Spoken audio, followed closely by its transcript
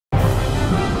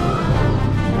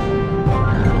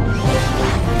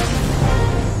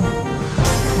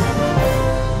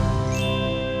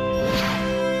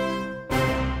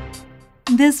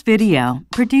This video,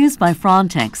 produced by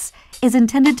Frontex, is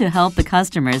intended to help the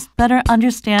customers better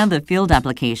understand the field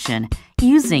application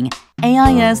using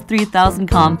AIS 3000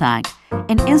 Compact,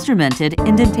 an instrumented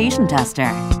indentation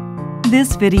tester.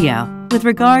 This video, with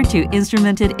regard to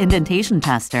instrumented indentation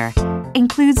tester,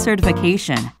 includes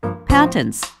certification,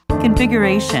 patents,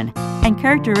 configuration, and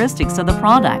characteristics of the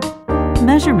product,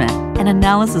 measurement and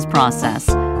analysis process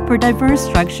for diverse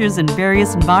structures in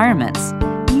various environments,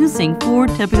 using 4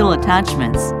 typical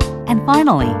attachments, and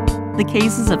finally, the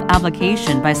cases of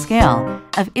application by scale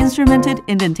of instrumented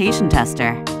indentation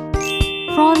tester.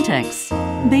 Frontex,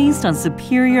 based on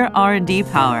superior R&D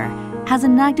power, has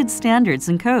enacted standards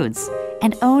and codes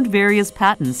and owned various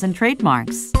patents and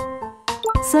trademarks.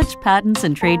 Such patents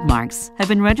and trademarks have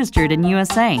been registered in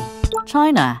USA,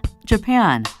 China,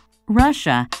 Japan,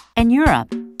 Russia, and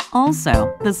Europe,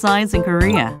 also besides in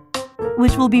Korea,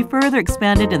 which will be further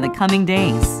expanded in the coming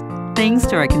days, thanks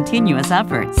to our continuous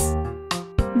efforts.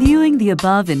 Viewing the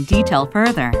above in detail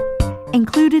further,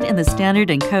 included in the standard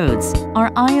and codes are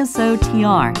ISO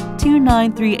TR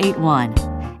 29381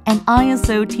 and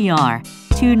ISO TR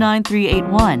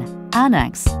 29381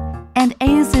 Annex and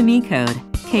ASME code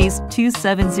Case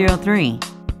 2703,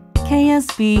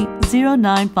 KSB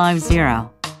 0950,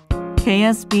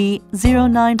 KSB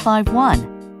 0951,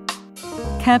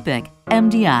 KEPIC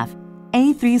MDF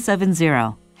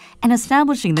A370, and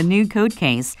establishing the new code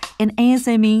case in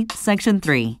ASME Section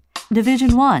 3,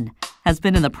 Division 1, has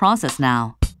been in the process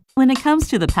now. When it comes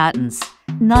to the patents,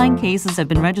 9 cases have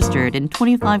been registered in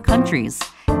 25 countries,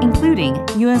 including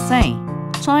USA,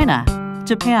 China,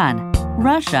 Japan,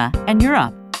 Russia, and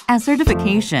Europe. As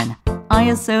certification,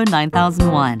 ISO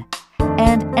 9001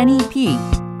 and NEP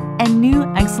and new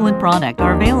excellent product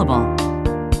are available.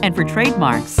 And for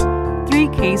trademarks, 3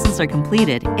 cases are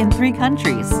completed in 3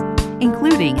 countries,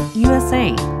 including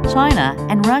USA, China,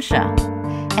 and Russia,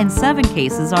 and 7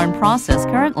 cases are in process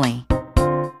currently.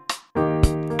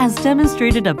 As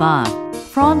demonstrated above,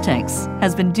 Frontex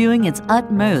has been doing its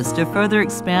utmost to further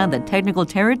expand the technical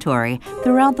territory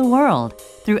throughout the world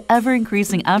through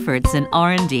ever-increasing efforts in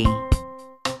R&D.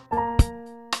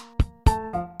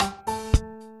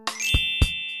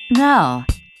 Now,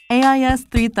 AIS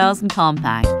 3000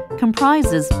 Compact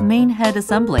comprises main head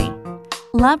assembly,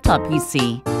 laptop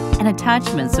PC, and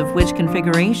attachments of which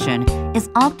configuration is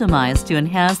optimized to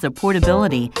enhance the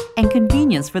portability and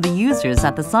convenience for the users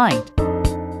at the site.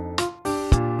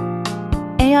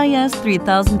 AIS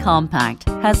 3000 Compact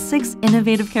has 6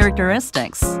 innovative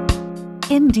characteristics.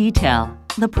 In detail,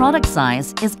 the product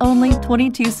size is only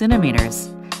 22 centimeters,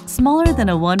 smaller than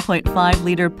a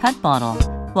 1.5-liter PET bottle,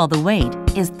 while the weight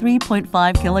is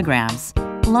 3.5 kilograms,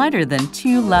 lighter than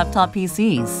 2 laptop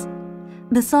PCs.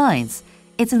 Besides,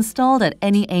 it's installed at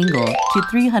any angle to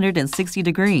 360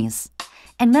 degrees,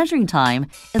 and measuring time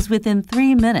is within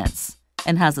 3 minutes,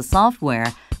 and has a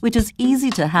software which is easy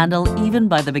to handle even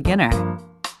by the beginner.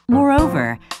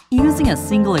 Moreover, using a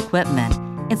single equipment,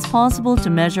 it's possible to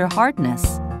measure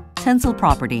hardness, tensile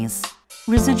properties,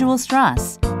 residual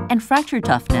stress, and fracture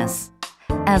toughness,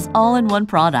 as all-in-one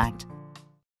product.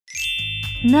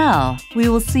 Now, we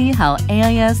will see how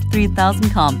AIS 3000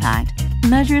 Compact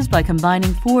measures by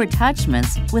combining 4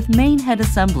 attachments with main head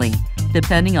assembly,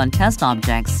 depending on test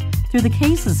objects, through the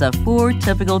cases of 4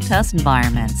 typical test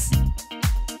environments.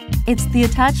 It's the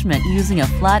attachment using a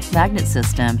flat magnet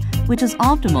system, which is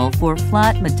optimal for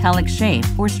flat metallic shape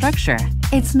or structure.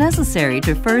 It's necessary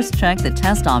to first check the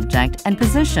test object and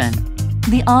position.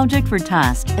 The object for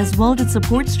test is welded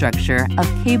support structure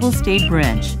of cable-stayed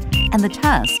bridge, and the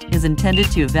test is intended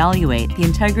to evaluate the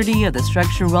integrity of the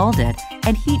structure welded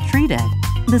and heat-treated.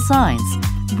 Besides,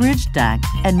 bridge deck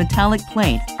and metallic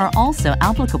plate are also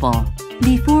applicable.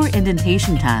 Before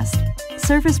indentation test,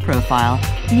 surface profile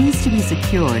needs to be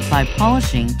secured by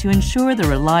polishing to ensure the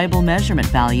reliable measurement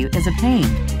value is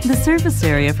obtained. The surface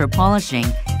area for polishing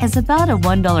is about a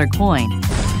 $1 coin,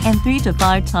 and 3 to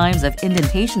 5 times of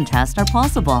indentation test are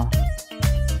possible.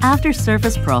 After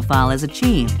surface profile is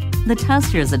achieved, the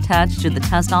tester is attached to the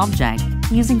test object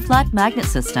using flat magnet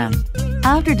system.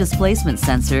 After displacement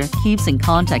sensor keeps in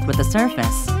contact with the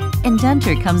surface,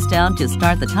 indenter comes down to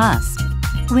start the test.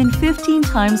 When 15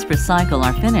 times per cycle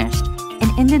are finished,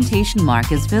 an indentation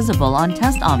mark is visible on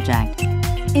test object.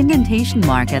 Indentation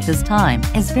mark at this time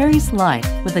is very slight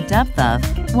with a depth of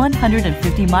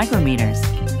 150 micrometers,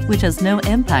 which has no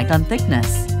impact on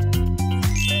thickness.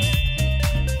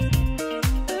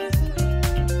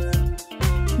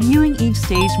 Viewing each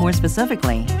stage more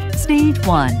specifically, Stage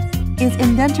 1 is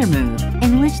indenter move,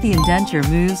 in which the indenter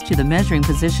moves to the measuring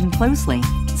position closely.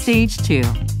 Stage 2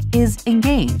 is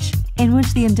engage, in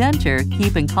which the indenter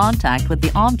keep in contact with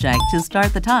the object to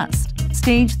start the test.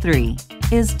 Stage 3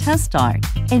 is test start,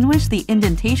 in which the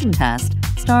indentation test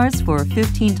starts for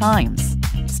 15 times.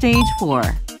 Stage 4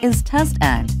 is test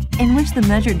end, in which the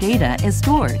measured data is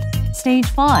stored. Stage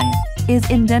 5 is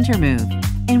indenter move,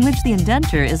 in which the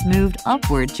indenter is moved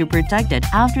upward to protect it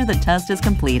after the test is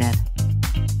completed.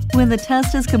 When the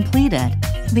test is completed,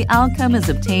 the outcome is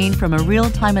obtained from a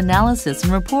real-time analysis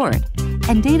and report,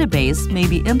 and database may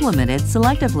be implemented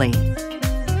selectively.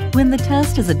 When the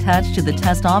test is attached to the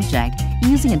test object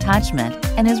using attachment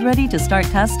and is ready to start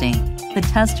testing, the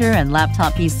tester and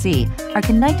laptop PC are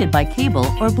connected by cable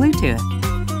or Bluetooth.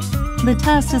 The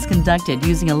test is conducted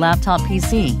using a laptop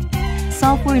PC.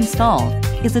 Software installed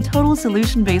is a total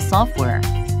solution-based software,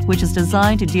 which is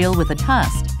designed to deal with the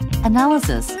test,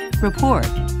 analysis, report,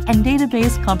 and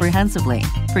database comprehensively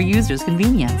for users'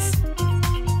 convenience.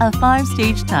 A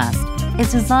 5-stage test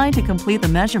is designed to complete the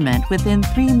measurement within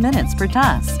 3 minutes per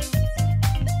test.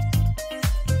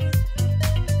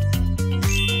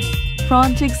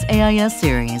 Frontic's AIS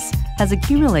series has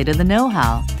accumulated the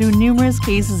know-how through numerous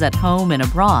cases at home and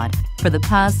abroad for the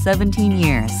past 17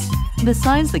 years,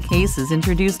 besides the cases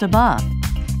introduced above.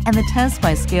 And the test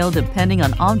by scale depending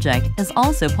on object is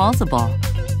also possible.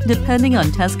 Depending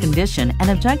on test condition and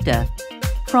objective,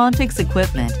 Frontic's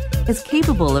equipment is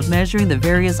capable of measuring the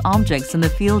various objects in the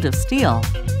field of steel,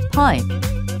 pipe,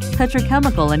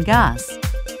 petrochemical and gas,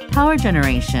 power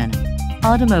generation,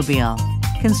 automobile,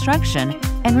 construction,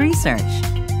 and research,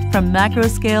 from macro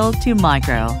scale to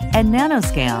micro and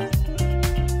nanoscale.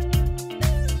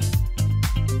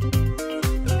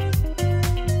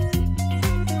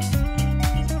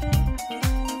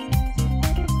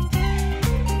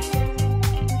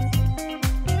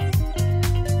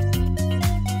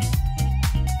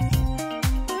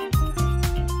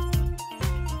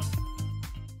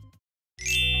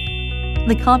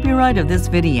 The copyright of this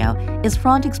video is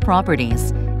Frontic's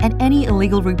properties, and any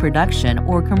illegal reproduction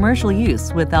or commercial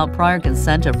use without prior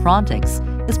consent of Frontic's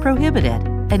is prohibited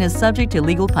and is subject to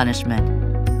legal punishment.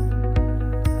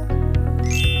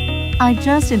 I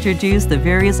just introduced the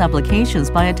various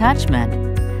applications by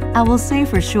attachment. I will say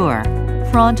for sure,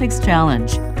 Frontic's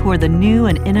challenge toward the new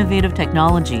and innovative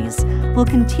technologies will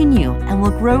continue and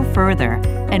will grow further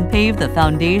and pave the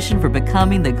foundation for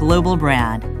becoming the global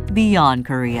brand beyond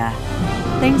Korea.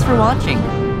 Thanks for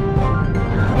watching.